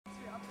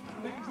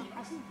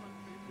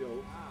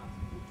Jo.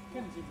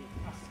 Kennen Sie mich?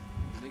 Ach.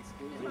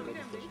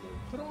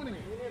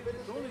 Groningen.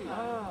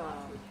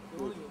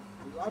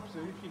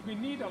 Ich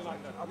bin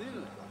Niederlander.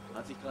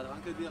 Hat sich gerade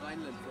Ankel wie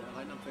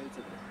Rheinland-Pfalz.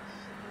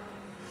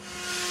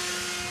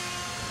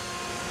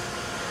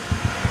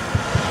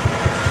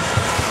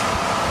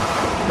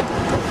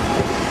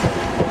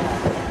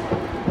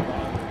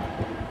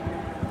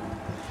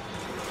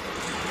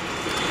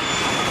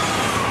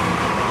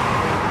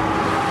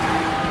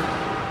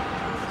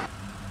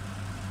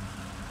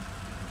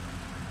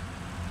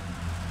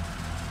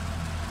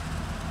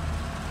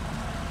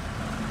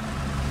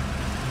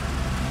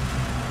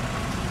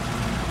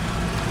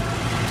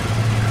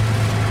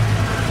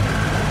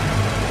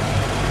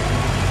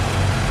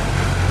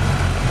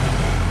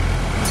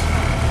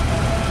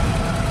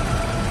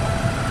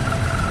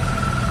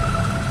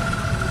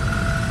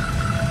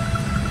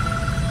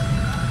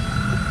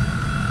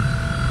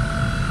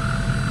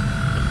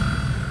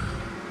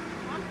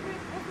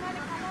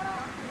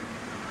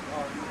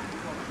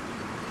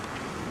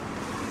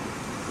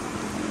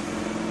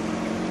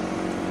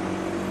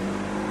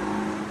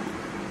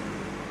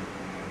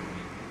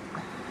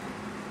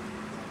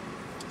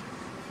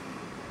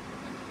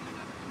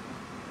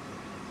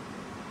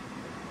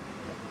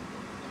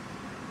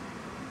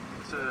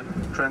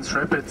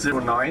 Transrapid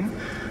 09,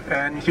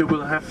 and you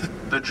will have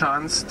the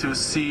chance to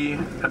see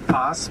a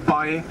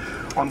pass-by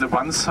on the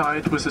one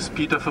side with a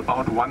speed of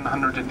about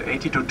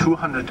 180 to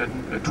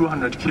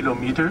 200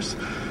 kilometers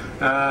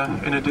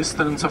in a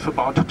distance of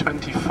about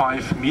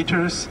 25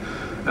 meters.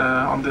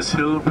 On this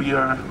hill we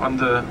are on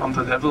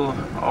the level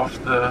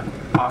of the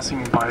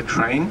passing by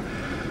train.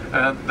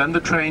 Then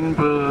the train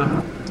will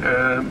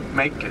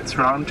make its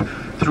round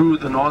through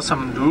the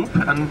northern loop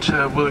and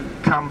will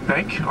come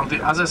back on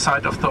the other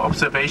side of the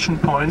observation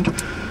point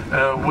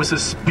with a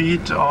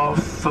speed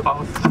of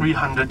about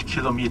 300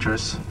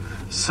 kilometers.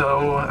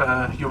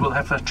 So you will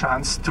have a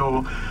chance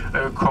to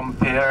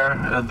compare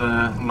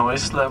the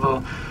noise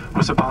level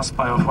with a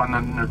pass-by of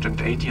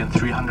 180 and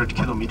 300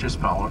 kilometers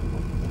per hour.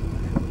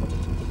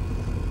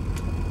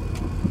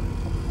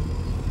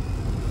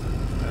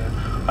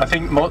 I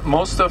think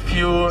most of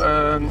you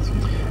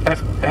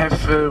have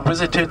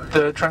visited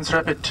the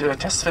Transrapid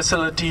Test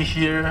Facility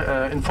here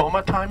in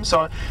former times,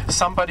 or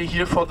somebody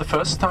here for the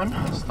first time?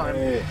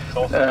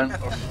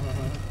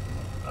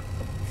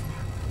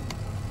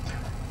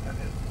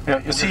 Yeah,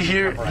 you see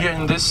here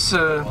in this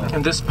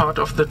part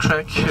of the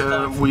track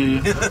we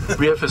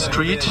have a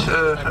street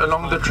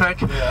along the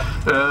track,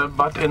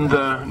 but in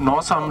the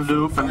northern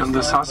loop and in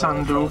the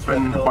southern loop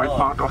and white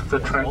part of the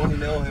track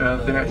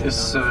there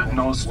is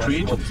no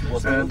street.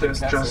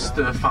 There's just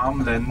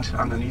farmland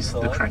underneath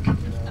the track.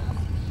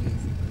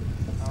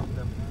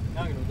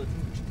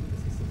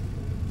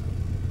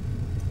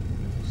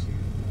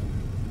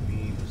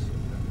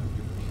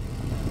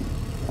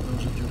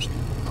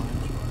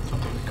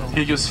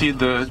 Here you see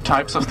the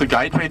types of the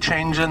guideway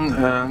changing.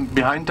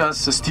 Behind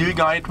us the steel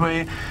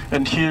guideway,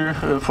 and here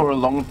for a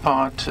long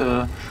part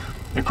a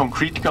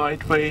concrete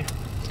guideway.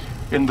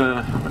 In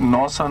the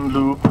northern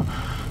loop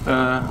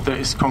there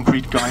is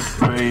concrete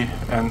guideway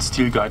and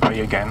steel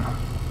guideway again.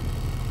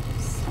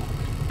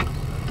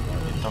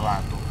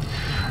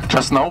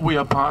 Just now we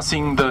are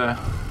passing the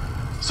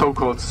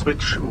so-called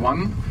switch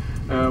 1.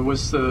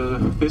 With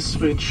this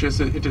switch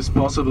it is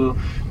possible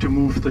to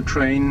move the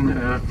train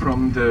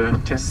from the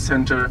test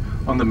center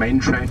on the main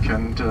track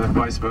and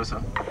vice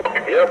versa.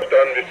 Ja,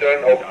 dann wir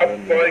stellen auf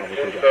Abzweig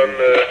und dann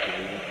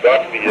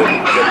warten wir hier.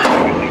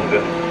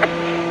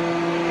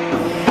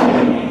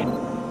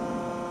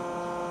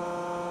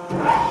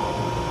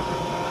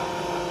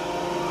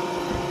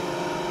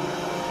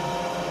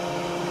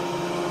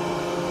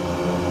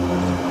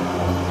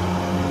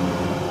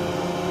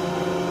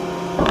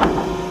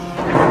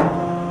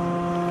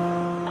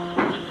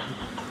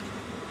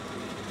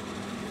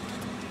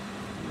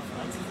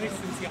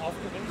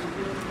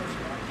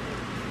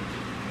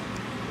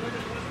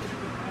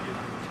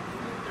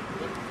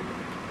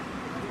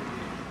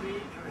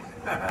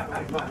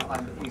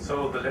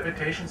 So the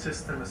levitation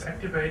system is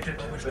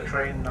activated. The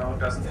train now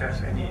doesn't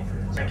have any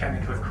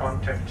mechanical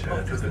contact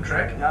to the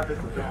track. The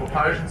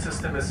propulsion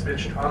system is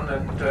switched on,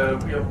 and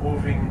we are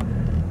moving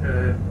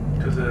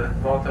to the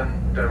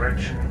northern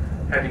direction,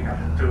 heading up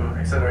to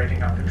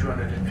accelerating up to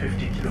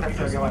 250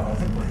 kilometers per hour.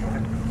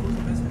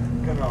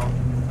 Genau.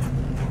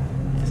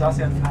 Ich saß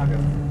ja in Frage.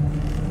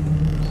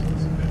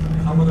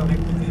 Haben wir da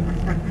weggeblieben?